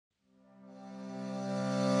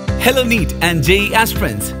Hello NEET and JEE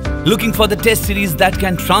aspirants. Looking for the test series that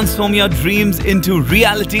can transform your dreams into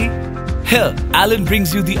reality? Here, Alan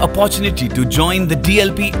brings you the opportunity to join the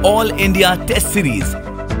DLP All India Test Series,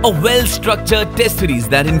 a well-structured test series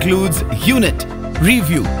that includes unit,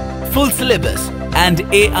 review, full syllabus and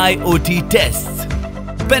AIOT tests.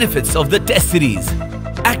 Benefits of the test series: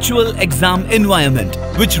 actual exam environment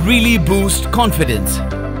which really boosts confidence.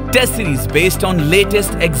 Test series based on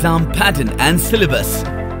latest exam pattern and syllabus.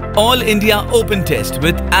 All India open test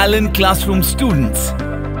with Alan classroom students.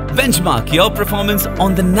 Benchmark your performance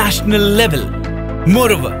on the national level.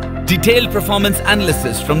 Moreover, detailed performance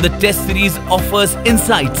analysis from the test series offers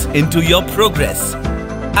insights into your progress.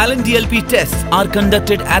 Alan DLP tests are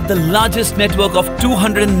conducted at the largest network of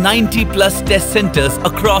 290 plus test centers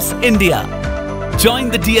across India. Join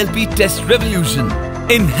the DLP test revolution.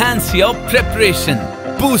 Enhance your preparation.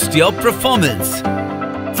 Boost your performance.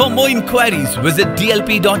 For more inquiries, visit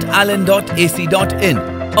dlp.alan.ac.in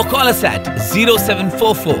or call us at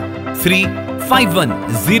 0744 351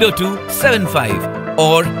 0275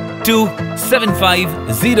 or 275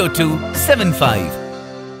 0275.